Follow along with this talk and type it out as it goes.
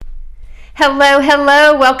Hello,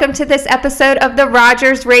 hello. Welcome to this episode of the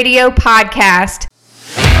Rogers Radio Podcast.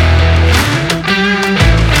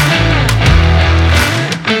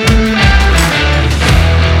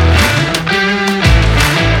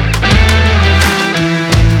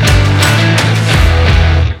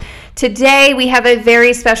 Today, we have a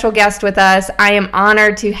very special guest with us. I am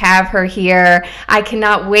honored to have her here. I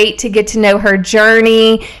cannot wait to get to know her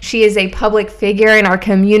journey. She is a public figure in our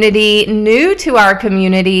community, new to our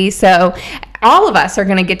community, so all of us are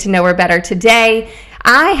going to get to know her better today.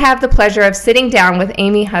 I have the pleasure of sitting down with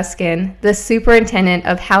Amy Huskin, the Superintendent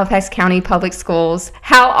of Halifax County Public Schools.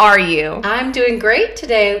 How are you? I'm doing great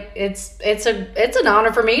today. It's an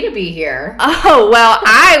honor for me to be here. Oh, well,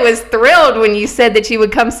 I was thrilled when you said that you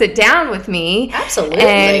would come sit down with me. Absolutely.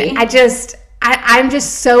 And I'm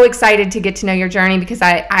just so excited to get to know your journey because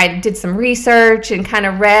I did some research and kind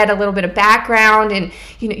of read a little bit of background, and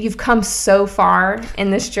you've come so far in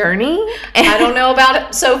this journey. I don't know about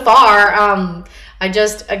it so far.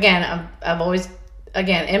 I've always,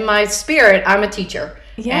 in my spirit, I'm a teacher.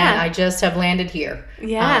 Yeah. And I just have landed here.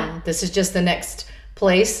 Yeah. This is just the next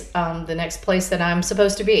place that I'm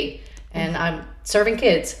supposed to be. And I'm serving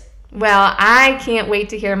kids. Well, I can't wait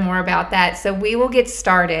to hear more about that. So we will get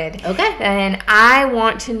started. Okay. And I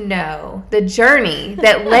want to know the journey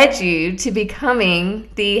that led you to becoming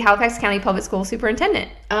the Halifax County Public School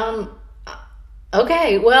Superintendent.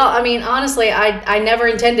 Okay. Well, I mean, honestly, I never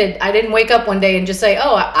intended. I didn't wake up one day and just say,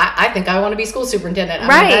 "Oh, I think I want to be school superintendent."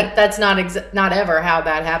 Right. Mean, that's not ever how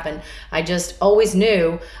that happened. I just always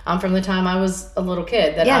knew from the time I was a little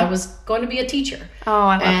kid that I was going to be a teacher. Oh,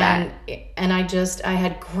 I love that. And I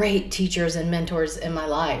had great teachers and mentors in my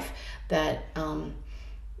life that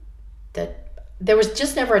there was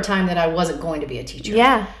just never a time that I wasn't going to be a teacher.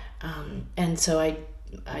 Yeah. And so I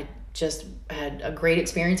just had a great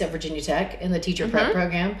experience at Virginia Tech in the teacher prep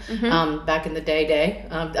program back in the day.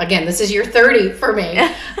 Again, this is year 30 for me.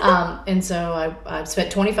 And so I've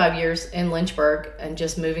spent 25 years in Lynchburg and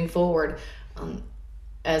just moving forward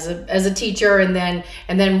as a teacher. And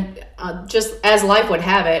then just as life would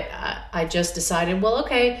have it, I just decided, well,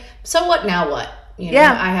 okay, so what now what? I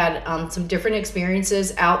had some different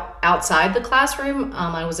experiences outside the classroom.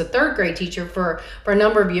 I was a third grade teacher for a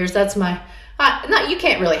number of years. That's my... you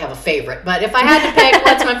can't really have a favorite, but if I had to pick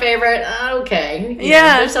what's my favorite, okay.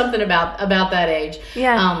 There's something about that age.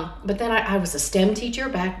 Yeah. But then I was a STEM teacher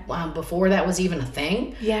back before that was even a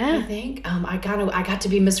thing. Yeah. I think I got to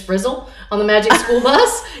be Miss Frizzle on the Magic School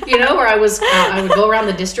Bus. Where I would go around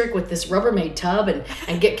the district with this Rubbermaid tub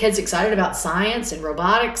and get kids excited about science and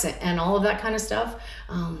robotics and all of that kind of stuff.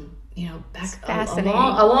 Back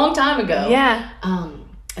a long time ago. Yeah.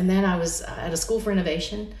 And then I was at a school for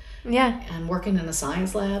innovation. Yeah. And working in a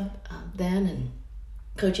science lab then and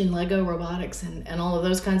coaching Lego robotics and all of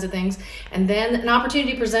those kinds of things. And then an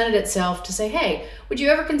opportunity presented itself to say, hey, would you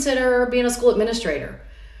ever consider being a school administrator?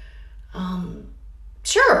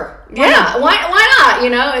 Sure. Why not? Why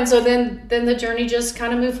not? And so then the journey just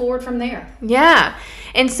kind of moved forward from there. Yeah.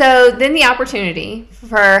 And so then the opportunity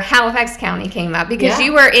for Halifax County came up because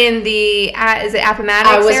you were in the, is it Appomattox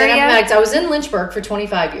area? I was in Appomattox. I was in Lynchburg for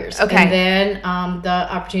 25 years. Okay. And then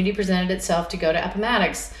the opportunity presented itself to go to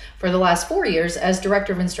Appomattox for the last 4 years as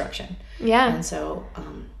director of instruction. Yeah. And so,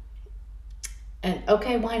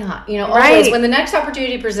 okay, why not? Right. Always when the next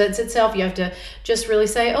opportunity presents itself, you have to just really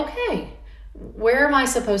say, okay, where am I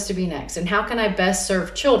supposed to be next? And how can I best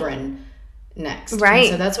serve children next? Right. And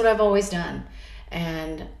so that's what I've always done.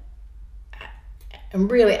 And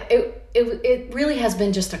really, it really has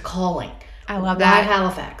been just a calling. I love that. Why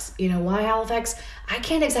Halifax? Why Halifax? I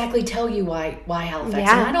can't exactly tell you why Halifax.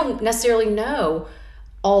 Yeah. And I don't necessarily know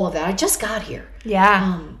all of that. I just got here.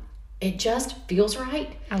 Yeah. It just feels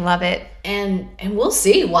right. I love it. And we'll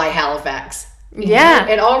see why Halifax. Yeah.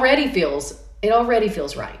 It already feels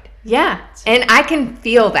right. Yeah. And I can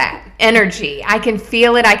feel that energy. I can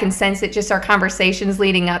feel it. I can sense it. Just our conversations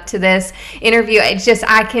leading up to this interview. It's just,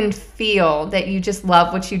 I can feel that you just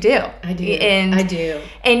love what you do. I do. I do.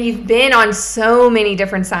 And you've been on so many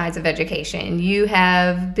different sides of education. You've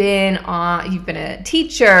been a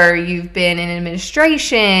teacher, you've been in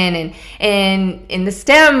administration and in the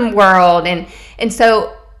STEM world. And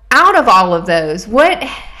so out of all of those, what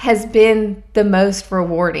has been the most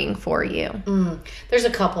rewarding for you? There's a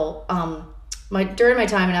couple. During my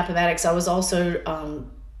time in Appomattox, I was also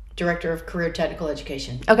director of career technical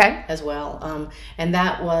education. Okay. As well, and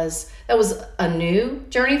that was a new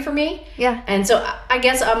journey for me. Yeah. And so I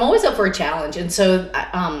guess I'm always up for a challenge, and so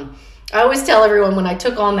I always tell everyone when I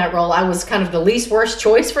took on that role, I was kind of the least worst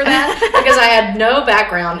choice for that because I had no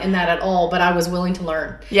background in that at all, but I was willing to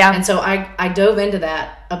learn. Yeah. And so I dove into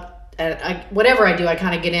that and whatever I do, I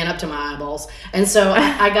kind of get in up to my eyeballs. And so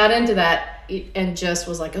I got into that and just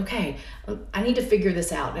was like, okay, I need to figure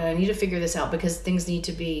this out. And I need to figure this out because things need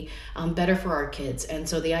to be better for our kids. And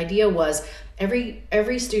so the idea was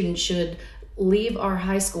every student should leave our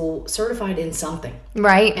high school certified in something.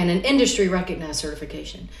 Right. And an industry recognized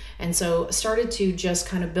certification. And so started to just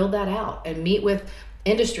kind of build that out and meet with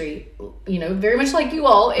industry, very much like you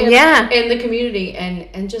all in the community,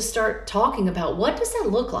 and just start talking about what does that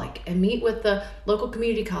look like, and meet with the local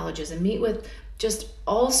community colleges and meet with just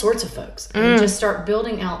all sorts of folks and just start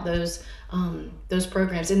building out those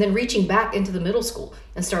programs, and then reaching back into the middle school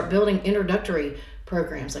and start building introductory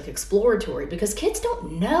programs like exploratory, because kids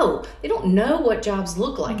don't know what jobs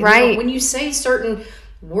look like. And right. When you say certain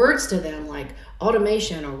words to them like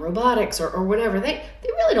automation or robotics or whatever, they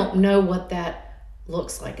really don't know what that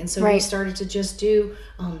looks like. And so we started to just do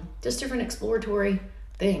just different exploratory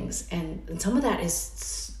things, and some of that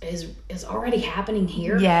is already happening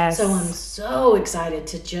here. Yes. So I'm so excited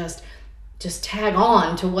to just tag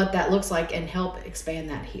on to what that looks like and help expand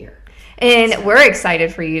that here. And we're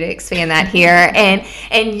excited for you to expand that here.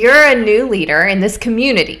 And you're a new leader in this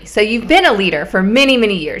community. So you've been a leader for many,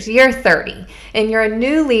 many years. You're 30. And you're a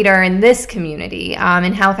new leader in this community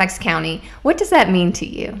in Halifax County. What does that mean to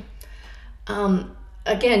you?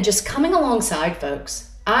 Again, just coming alongside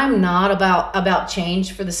folks. I'm not about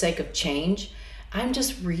change for the sake of change. I'm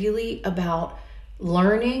just really about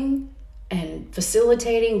learning and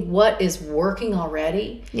facilitating what is working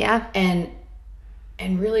already. Yeah. And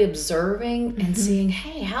really observing and seeing,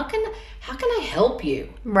 hey, how can I help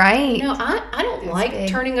you? Right. I don't like big.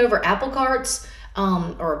 Turning over apple carts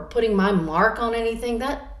or putting my mark on anything.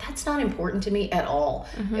 That's not important to me at all.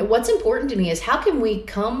 What's important to me is how can we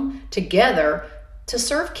come together to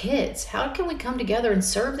serve kids? How can we come together and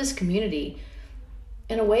serve this community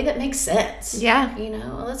in a way that makes sense? Yeah.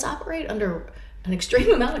 Let's operate under an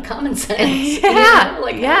extreme amount of common sense.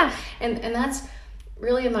 Yeah. And that's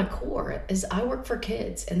really in my core is I work for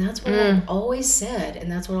kids, and that's what I've always said,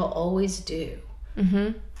 and that's what I'll always do.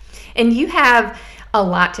 And you have a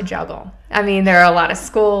lot to juggle. I mean, there are a lot of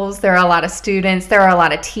schools, there are a lot of students, there are a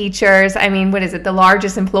lot of teachers. I mean, what is it? The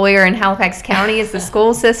largest employer in Halifax County is the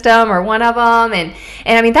school system, or one of them. And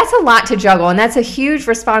I mean, that's a lot to juggle, and that's a huge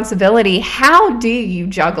responsibility. How do you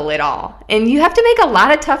juggle it all? And you have to make a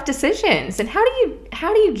lot of tough decisions. And how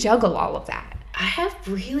do you juggle all of that? I have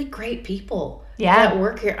really great people that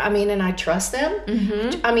work here. I mean, and I trust them.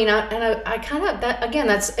 I mean, I kind of, that again,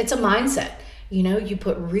 it's a mindset. You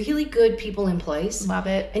put really good people in place. Love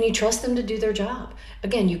it. And you trust them to do their job.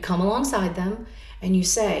 Again, you come alongside them and you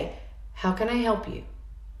say, how can I help you?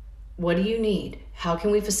 What do you need? How can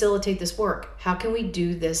we facilitate this work? How can we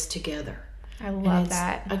do this together? I love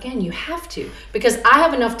that. Again, you have to, because I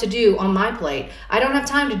have enough to do on my plate. I don't have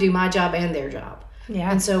time to do my job and their job.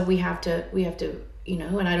 Yeah. And so we have to,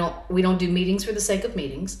 and we don't do meetings for the sake of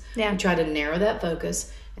meetings. Yeah. We try to narrow that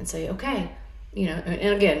focus and say, okay,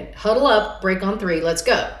 and again, huddle up, break on 3, let's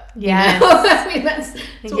go. Yeah. I mean, that's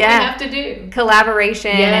what we have to do.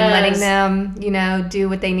 Collaboration and letting them, do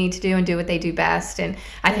what they need to do and do what they do best. And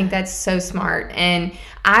I think that's so smart. And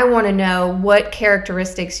I want to know what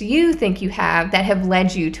characteristics you think you have that have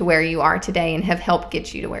led you to where you are today and have helped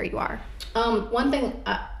get you to where you are. One thing,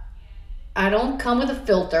 I don't come with a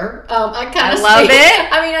filter. I love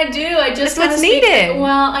it. I mean, I do. I just that's what's needed.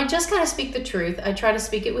 Well, I just kind of speak the truth. I try to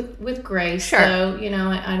speak it with grace. Sure. So,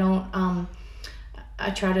 I don't.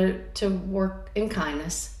 I try to work in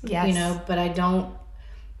kindness. Yes. But I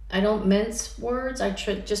don't mince words. I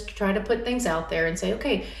just try to put things out there and say,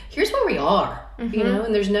 okay, here's where we are.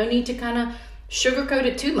 And there's no need to kind of sugarcoat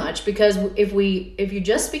it too much, because if you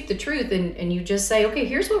just speak the truth and you just say, okay,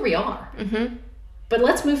 here's where we are. But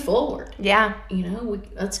let's move forward. Yeah.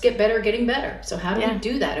 Let's get better at getting better. So how do we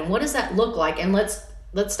do that? And what does that look like? And let's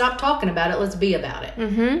stop talking about it. Let's be about it.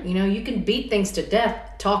 You can beat things to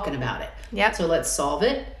death talking about it. Yep. So let's solve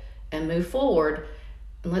it and move forward.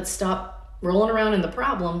 And let's stop rolling around in the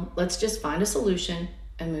problem. Let's just find a solution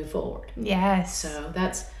and move forward. Yes. So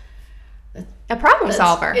that's a problem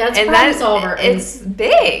solver. Yeah, it's a problem solver. It's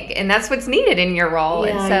big, and that's what's needed in your role.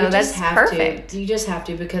 Yeah, and so that's perfect. You just have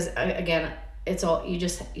to, because again, it's all you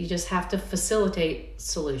just have to facilitate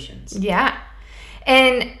solutions. Yeah.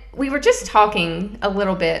 And we were just talking a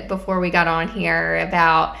little bit before we got on here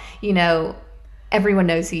about, everyone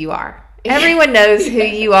knows who you are. Everyone knows who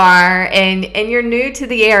you are, and you're new to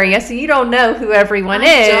the area, so you don't know who everyone is.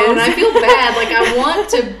 I feel bad. Like, I want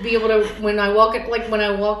to be able to, when I walk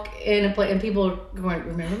in a place and people are going,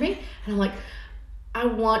 remember me? And I'm like, I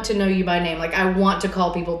want to know you by name. Like, I want to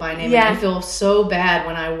call people by name. Yeah. And I feel so bad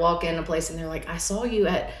when I walk in a place and they're like, I saw you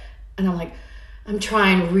at And I'm like, I'm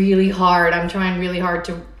trying really hard. I'm trying really hard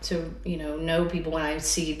to know people when I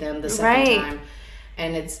see them the second time.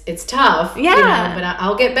 And it's tough, but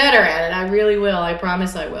I'll get better at it. I really will. I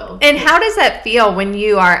promise I will. And how does that feel when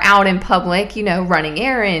you are out in public, running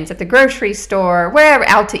errands at the grocery store, wherever,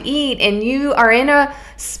 out to eat, and you are in a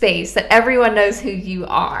space that everyone knows who you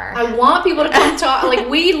are? I want people to come talk. Like,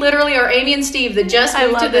 we literally are Amy and Steve that just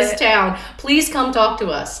moved to this town. Please come talk to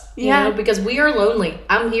us. Because we are lonely.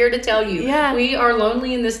 I'm here to tell you. We are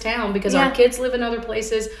lonely in this town because our kids live in other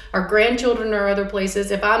places. Our grandchildren are other places.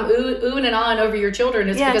 If I'm oohing and ahhing over your children,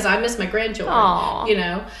 it's because I miss my grandchildren.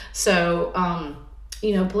 Aww. So,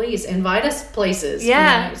 please invite us places.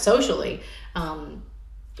 Socially,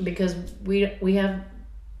 because we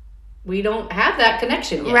don't have that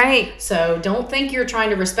connection yet. Right. So don't think you're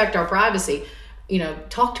trying to respect our privacy.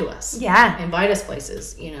 Talk to us. Invite us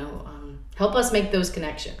places. Help us make those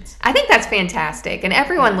connections. I think that's fantastic. And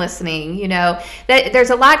everyone listening, that there's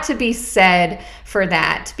a lot to be said for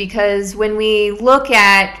that, because when we look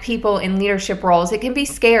at people in leadership roles, it can be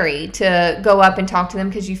scary to go up and talk to them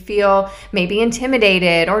because you feel maybe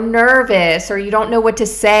intimidated or nervous, or you don't know what to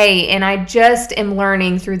say. And I just am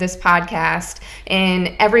learning through this podcast,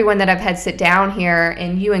 and everyone that I've had sit down here,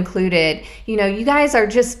 and you included, you guys are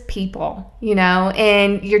just people,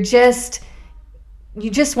 and you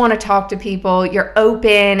just want to talk to people. You're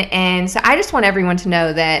open. And so I just want everyone to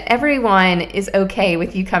know that everyone is okay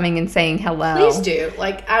with you coming and saying hello. Please do.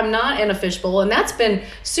 Like, I'm not in a fishbowl, and that's been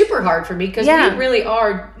super hard for me because we really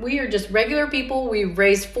are. We are just regular people. We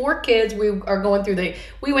raised 4 kids. We went through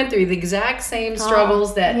the exact same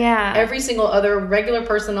struggles that every single other regular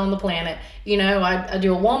person on the planet. I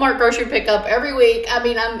do a Walmart grocery pickup every week. I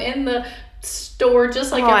mean, I'm in the store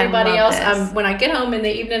just like everybody else. When I get home in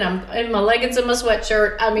the evening, I'm in my leggings and my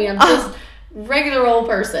sweatshirt. I mean, I'm just regular old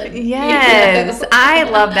person. Yes. I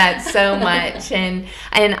love that so much. And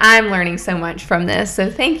I'm learning so much from this. So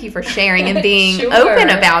thank you for sharing and being open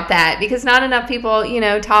about that, because not enough people,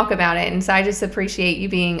 talk about it. And so I just appreciate you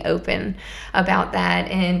being open about that.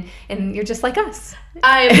 And you're just like us.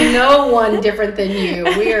 I am no one different than you.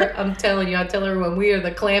 I tell everyone, we are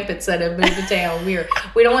the Clampetts that have moved to town.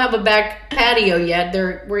 We don't have a back patio yet.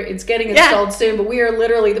 It's getting installed soon, but we are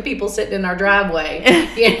literally the people sitting in our driveway.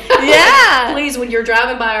 Please, when you're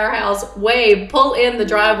driving by our house, pull in the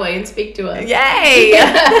driveway and speak to us. Yay!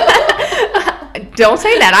 Don't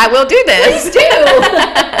say that. I will do this. Please do.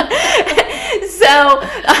 So,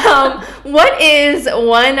 what is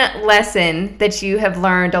one lesson that you have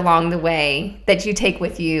learned along the way that you take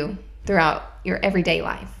with you throughout your everyday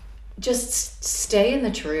life? Just stay in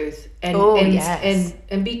the truth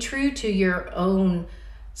and be true to your own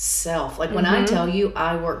self. Like, when I tell you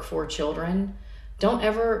I work for children, don't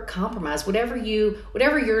ever compromise. Whatever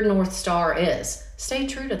your North Star is, stay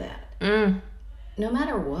true to that. No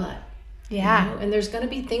matter what. Yeah. And there's going to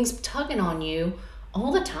be things tugging on you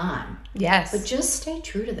all the time. Yes. But just stay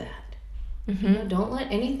true to that. Don't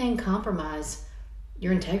let anything compromise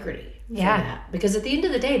your integrity for that. Because at the end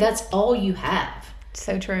of the day, that's all you have.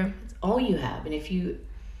 So true. It's all you have. And if you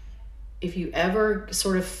ever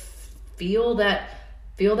sort of feel that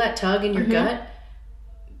tug in your gut,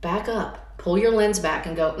 back up. Pull your lens back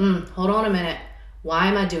and go, hold on a minute. Why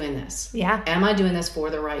am I doing this? Yeah. Am I doing this for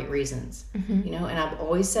the right reasons? And I've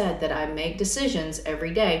always said that I make decisions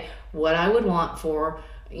every day. What I would want for,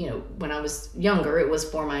 when I was younger, it was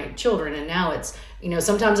for my children. And now it's,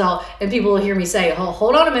 sometimes and people will hear me say, oh,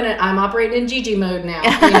 hold on a minute, I'm operating in Gigi mode now.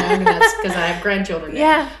 And that's because I have grandchildren now.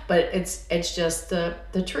 Yeah. But it's just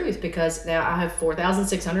the truth, because now I have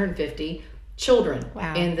 4,650 children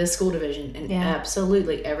in this school division. And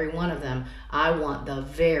absolutely every one of them, I want the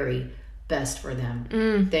very best for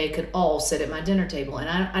them. They could all sit at my dinner table. And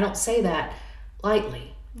I don't say that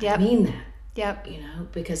lightly. I mean that. Yep.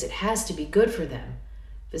 Because it has to be good for them.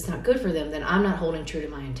 If it's not good for them, then I'm not holding true to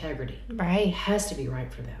my integrity. Right. It has to be right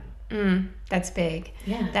for them. That's big.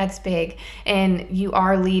 Yeah. That's big. And you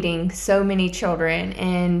are leading so many children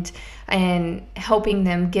and helping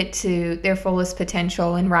them get to their fullest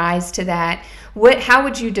potential and rise to that. How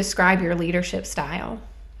would you describe your leadership style?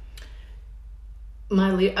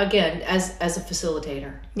 Again, as a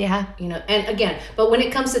facilitator. Yeah. And again, but when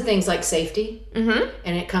it comes to things like safety, and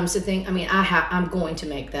it comes to things, I mean, I'm going to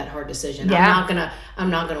make that hard decision. Yeah. I'm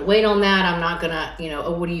not gonna wait on that. I'm not gonna,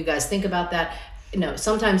 oh, what do you guys think about that? No,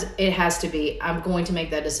 sometimes it has to be, I'm going to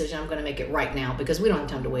make that decision. I'm going to make it right now, because we don't have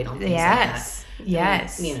time to wait on things like that.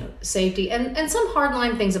 Yes. Safety and some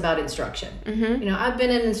hardline things about instruction. I've been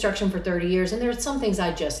in instruction for 30 years, and there's some things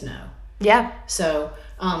I just know. Yeah. So,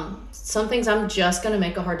 some things I'm just going to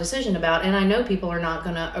make a hard decision about, and I know people are not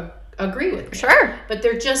going to agree with me. Sure. But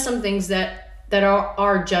there are just some things that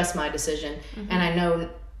are just my decision. Mm-hmm. And I know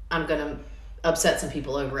I'm going to upset some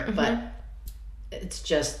people over it, but it's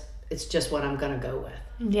just what I'm going to go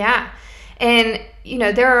with. Yeah. And,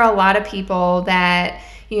 there are a lot of people that,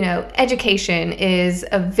 education is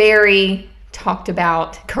a very talked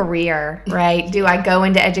about career, right? Do I go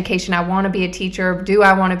into education? I want to be a teacher. Do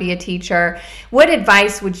I want to be a teacher? What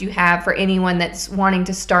advice would you have for anyone that's wanting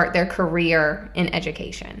to start their career in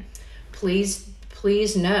education? Please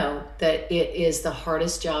know that it is the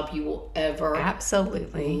hardest job you will ever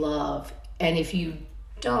absolutely love. And if you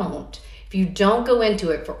don't go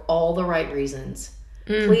into it for all the right reasons,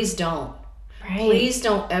 please don't. Right. Please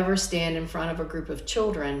don't ever stand in front of a group of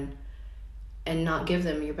children and not give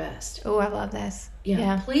them your best. Oh, I love this.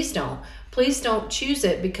 Yeah. Please don't. Please don't choose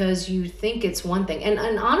it because you think it's one thing.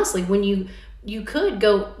 And honestly, when you could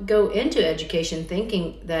go into education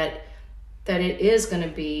thinking that it is going to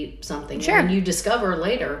be something, sure, and you discover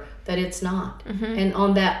later that it's not. Mm-hmm. And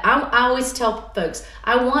on that, I always tell folks,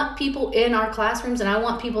 I want people in our classrooms and I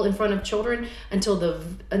want people in front of children until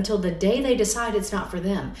the day they decide it's not for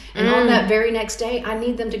them. And on that very next day, I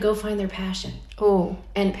need them to go find their passion. Oh,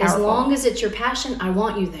 and powerful. As long as it's your passion, I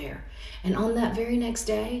want you there. And on that very next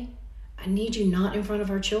day, I need you not in front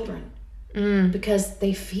of our children because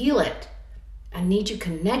they feel it. I need you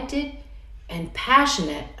connected and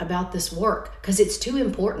passionate about this work because it's too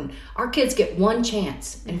important. Our kids get one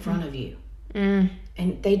chance in front of you. And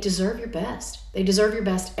they deserve your best. They deserve your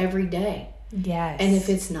best every day. Yes. And if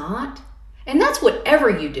it's not, and that's whatever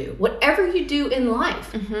you do in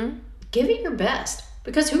life, give it your best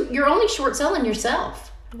because you're only short selling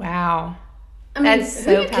yourself. Wow. I mean, that's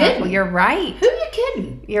so powerful. Kidding? You're right. Who are you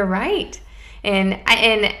kidding? You're right. And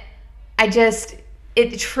I just,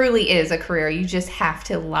 it truly is a career you just have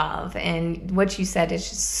to love. And what you said is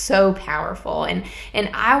just so powerful. And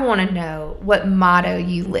I want to know what motto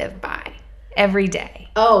you live by every day.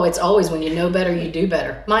 Oh, it's always when you know better, you do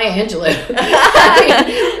better. Maya Angelou.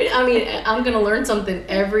 I mean, I'm going to learn something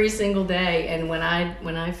every single day. And when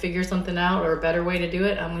I figure something out or a better way to do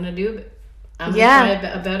it, I'm going to do it. I'm going to try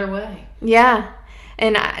a better way. Yeah.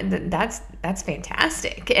 And that's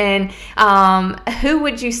fantastic. And who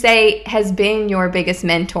would you say has been your biggest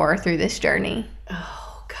mentor through this journey?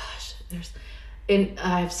 Oh gosh,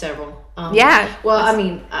 I have several. Yeah. Well, I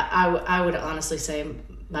mean, I would honestly say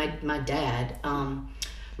my dad.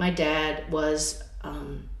 My dad was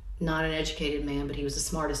not an educated man, but he was the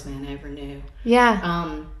smartest man I ever knew.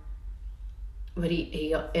 Yeah. But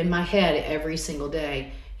he in my head every single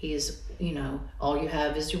day, he's all you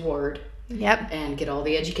have is your word. Yep. And get all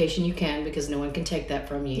the education you can because no one can take that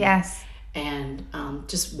from you. Yes. And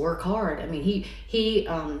just work hard. I mean, he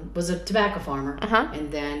was a tobacco farmer, and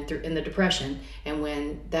then in the Depression, and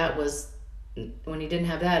when he didn't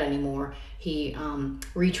have that anymore, he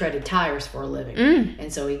retreaded tires for a living.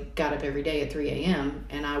 And so he got up every day at 3 a.m.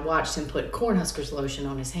 and I watched him put Cornhuskers lotion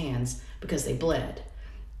on his hands because they bled.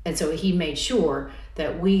 And so he made sure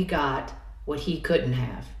that we got what he couldn't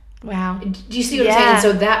have. Wow. Do you see what I'm saying?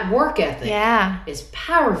 So that work ethic is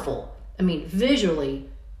powerful. I mean, visually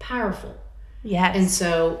powerful. Yes. And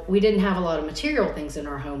so we didn't have a lot of material things in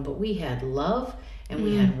our home, but we had love and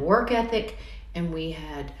we had work ethic and we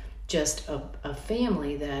had just a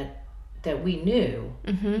family that we knew,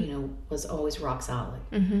 was always rock solid.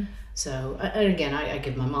 So, and again, I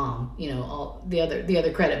give my mom, all the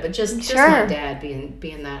other credit, but just my dad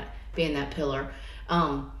being that pillar.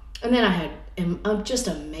 And then I had just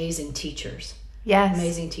amazing teachers. Yes.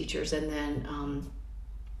 Amazing teachers. And then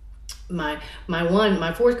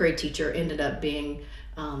my fourth grade teacher ended up being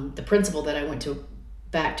the principal that I went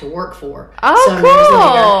back to work for. Oh, some cool. years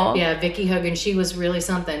later. Yeah, Vicki Hogan. She was really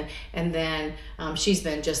something. And then she's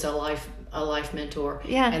been just a life mentor.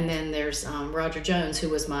 Yeah. And then there's Roger Jones, who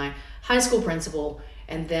was my high school principal,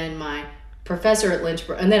 and then my professor at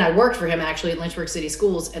Lynchburg. And then I worked for him actually at Lynchburg City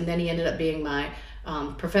Schools, and then he ended up being my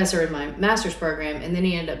professor in my master's program, and then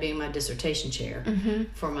he ended up being my dissertation chair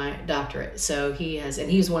for my doctorate. So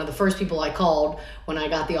he's one of the first people I called when I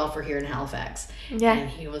got the offer here in Halifax. Yeah. And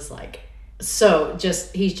he was like,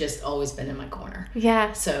 he's just always been in my corner.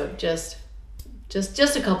 Yeah. So just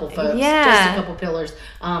a couple folks, yeah, just a couple pillars.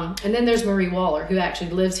 And then there's Marie Waller, who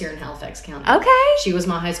actually lives here in Halifax County. Okay. She was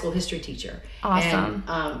my high school history teacher. Awesome.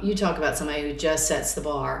 And you talk about somebody who just sets the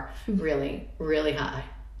bar really, really high.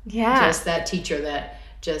 Yeah. Just that teacher that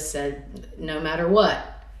just said, no matter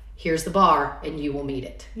what, here's the bar and you will meet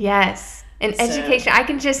it. Yes. And education, I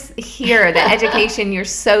can just hear the education, you're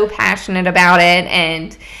so passionate about it,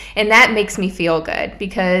 and that makes me feel good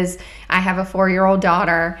because I have a 4-year-old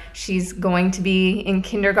daughter. She's going to be in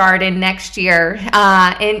kindergarten next year.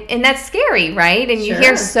 And that's scary, right? And you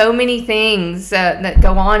hear so many things that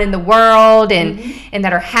go on in the world and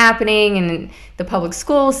that are happening in the public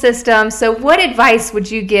school system. So what advice would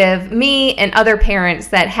you give me and other parents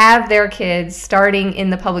that have their kids starting in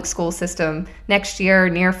the public school system next year,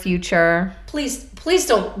 near future? Please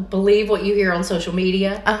don't believe what you hear on social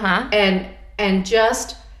media. And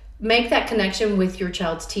just make that connection with your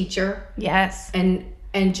child's teacher. Yes. And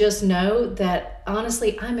just know that,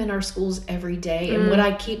 honestly, I'm in our schools every day. And what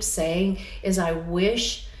I keep saying is I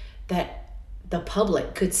wish that the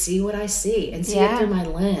public could see what I see and see it through my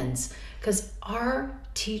lens. Because our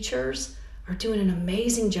teachers are doing an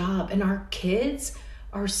amazing job. And our kids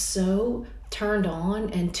are so turned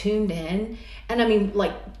on and tuned in. And I mean,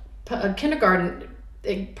 like, a kindergarten,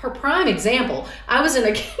 prime example. I was in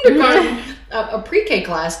a kindergarten, a pre-K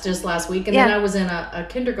class just last week, and then I was in a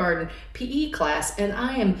kindergarten PE class, and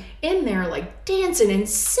I am in there like dancing and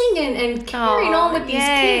singing and carrying on with these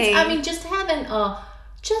kids. I mean, just having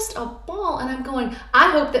just a ball. And I'm going,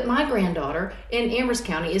 I hope that my granddaughter in Amherst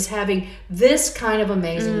County is having this kind of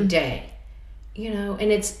amazing day. You know, and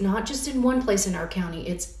it's not just in one place in our county,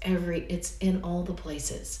 it's in all the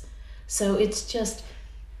places. So it's just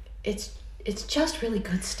really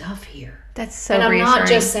good stuff here. That's so and I'm reassuring. Not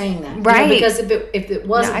just saying that, right? You know, because if it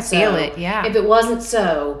wasn't, I feel it. Yeah. If it wasn't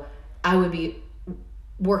so, I would be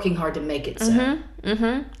working hard to make it so.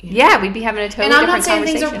 Yeah, we'd be having a totally different conversation. And I'm not saying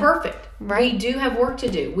things are perfect. Right. We do have work to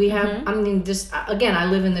do. We have. I mean, just again, I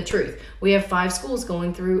live in the truth. We have 5 schools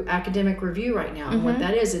going through academic review right now, and what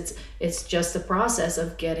that is, it's just the process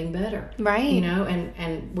of getting better. Right. You know,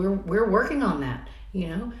 and we're working on that. You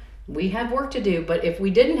know. We have work to do, but if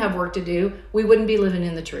we didn't have work to do, we wouldn't be living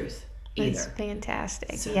in the truth either. That's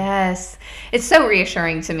fantastic. So. Yes. It's so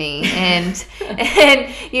reassuring to me. And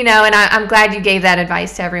you know, and I'm glad you gave that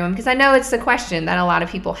advice to everyone, because I know it's a question that a lot of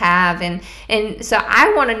people have. And so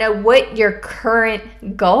I want to know what your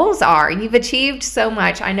current goals are. You've achieved so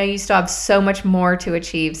much. I know you still have so much more to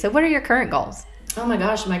achieve. So what are your current goals? Oh my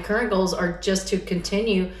gosh, my current goals are just to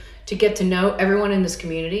continue to get to know everyone in this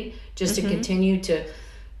community, just to continue to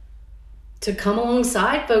come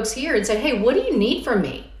alongside folks here and say, hey, what do you need from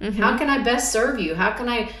me? How can I best serve you? How can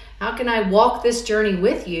I walk this journey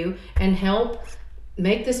with you and help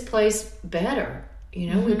make this place better?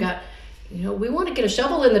 You know, we've got, you know, we want to get a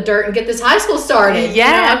shovel in the dirt and get this high school started.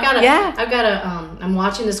 Yeah. You know, I'm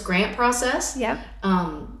watching this grant process. Yep.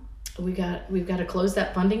 We've got to close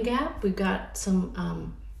that funding gap. We've got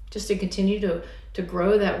some, just to continue to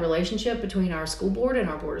grow that relationship between our school board and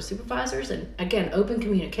our board of supervisors. And again, open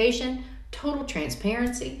communication, total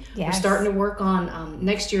transparency. Yes. We're starting to work on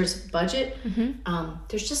next year's budget.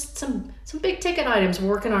 There's just some big ticket items. We're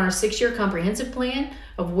working on our 6-year comprehensive plan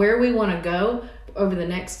of where we want to go over the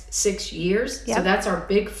next 6 years. Yep. So that's our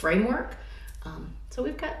big framework. So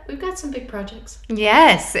we've got some big projects.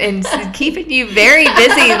 Yes, and keeping you very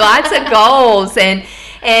busy, lots of goals. And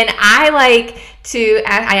I like to,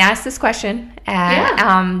 I ask this question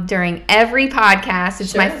during every podcast.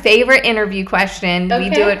 It's my favorite interview question. Okay.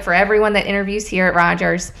 We do it for everyone that interviews here at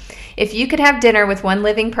Rogers. If you could have dinner with one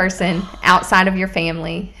living person outside of your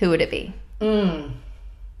family, who would it be? And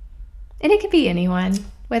it could be anyone,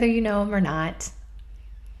 whether you know them or not.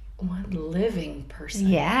 One living person.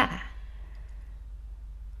 Yeah.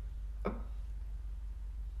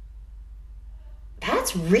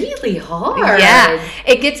 That's really hard. Yeah,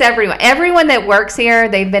 it gets everyone. Everyone that works here,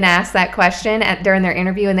 they've been asked that question during their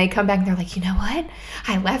interview, and they come back and they're like, you know what?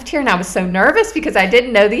 I left here and I was so nervous because I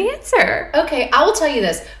didn't know the answer. Okay, I will tell you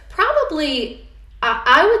this. Probably,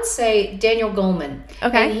 I would say Daniel Goleman.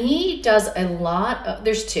 Okay. And he does a lot of,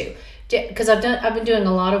 there's 2. Because I've been doing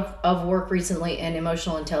a lot of work recently in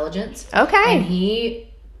emotional intelligence. Okay.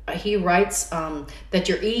 And he writes that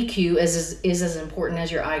your EQ is as important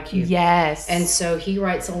as your IQ. Yes. And so he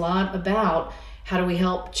writes a lot about how do we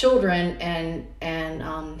help children and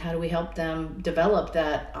how do we help them develop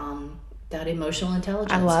that emotional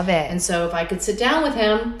intelligence. I love it. And so if I could sit down with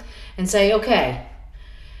him and say, okay,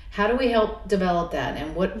 how do we help develop that?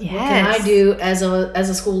 And what can I do as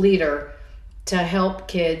a school leader to help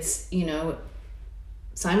kids, you know,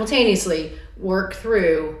 simultaneously work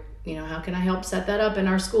through, you know, how can I help set that up in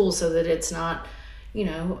our schools so that it's not, you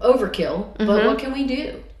know, overkill, but what can we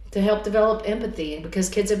do to help develop empathy? And because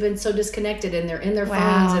kids have been so disconnected and they're in their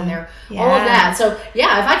phones and they're all of that. So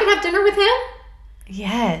yeah, if I could have dinner with him.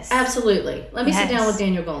 Yes. Absolutely. Let me sit down with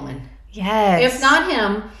Daniel Goleman. Yes. If not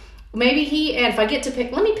him, maybe and if I get to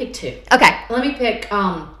pick, let me pick 2. Okay. Let me pick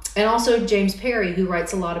And also James Perry, who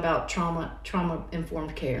writes a lot about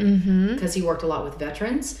trauma-informed care, because he worked a lot with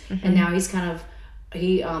veterans, and now he's kind of,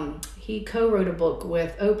 he co-wrote a book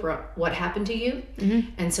with Oprah, What Happened to You?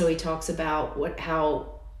 And so he talks about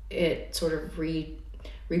how it sort of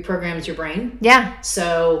reprograms your brain. Yeah.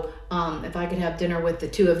 So if I could have dinner with the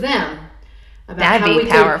two of them about That'd be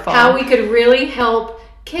powerful. how we could really help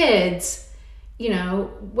kids,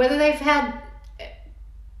 whether they've had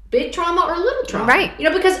big trauma or little trauma. Right.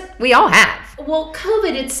 Because we all have. Well,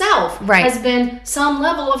 COVID itself has been some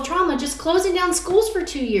level of trauma. Just closing down schools for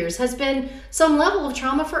 2 years has been some level of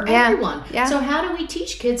trauma for everyone. Yeah. So how do we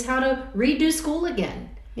teach kids how to redo school again?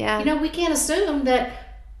 Yeah. We can't assume that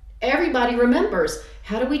everybody remembers.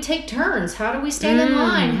 How do we take turns? How do we stand in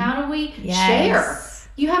line? How do we share?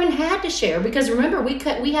 You haven't had to share, because remember,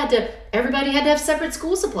 everybody had to have separate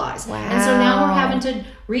school supplies. Wow. And so now we're having to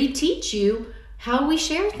reteach you how we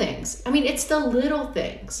share things. I mean, it's the little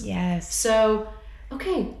things. Yes. So,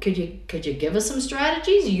 okay, could you give us some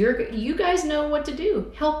strategies? You guys know what to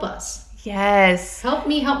do. Help us. Yes. Help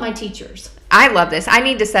me help my teachers. I love this. I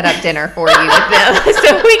need to set up dinner for you with this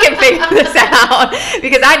so we can figure this out,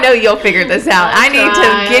 because I know you'll figure this out. I need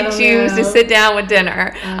to get you to sit down with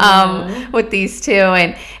dinner with these two.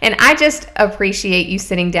 And I just appreciate you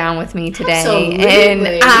sitting down with me today. Absolutely.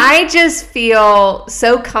 And I just feel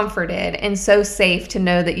so comforted and so safe to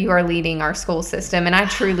know that you are leading our school system. And I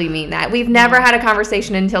truly mean that. We've never had a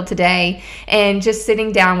conversation until today. And just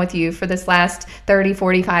sitting down with you for this last 30,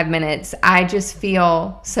 45 minutes, I just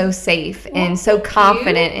feel so safe and so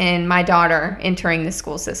confident in my daughter entering the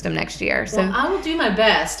school system next year. So I will do my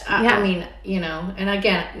best. I mean, and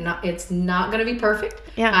again, it's not going to be perfect.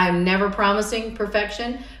 Yeah. I'm never promising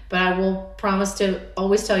perfection, but I will promise to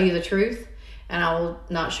always tell you the truth, and I will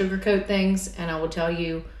not sugarcoat things, and I'll tell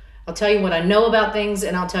you what I know about things,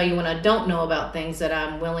 and I'll tell you when I don't know about things that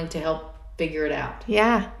I'm willing to help figure it out.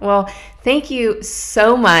 Yeah. Well, thank you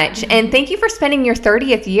so much. And thank you for spending your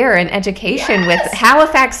 30th year in education with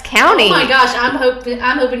Halifax County. Oh my gosh,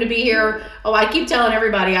 I'm hoping to be here. Oh, I keep telling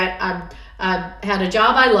everybody I had a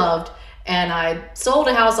job I loved, and I sold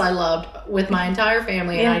a house I loved with my entire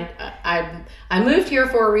family, and I moved here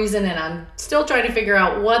for a reason, and I'm still trying to figure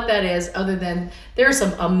out what that is, other than there are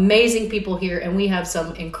some amazing people here, and we have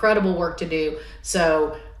some incredible work to do.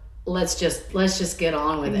 So let's just get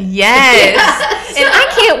on with it. Yes. And I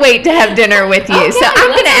can't wait to have dinner with you. Okay, so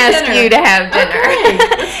I'm going to ask you to have dinner.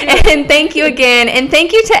 Okay, and thank you again. And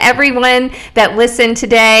thank you to everyone that listened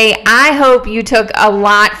today. I hope you took a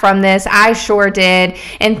lot from this. I sure did.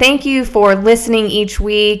 And thank you for listening each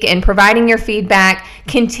week and providing your feedback.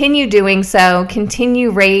 Continue doing so.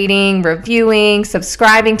 Continue rating, reviewing,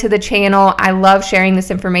 subscribing to the channel. I love sharing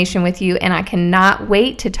this information with you, and I cannot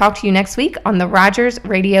wait to talk to you next week on the Rogers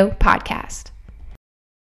Radio Podcast.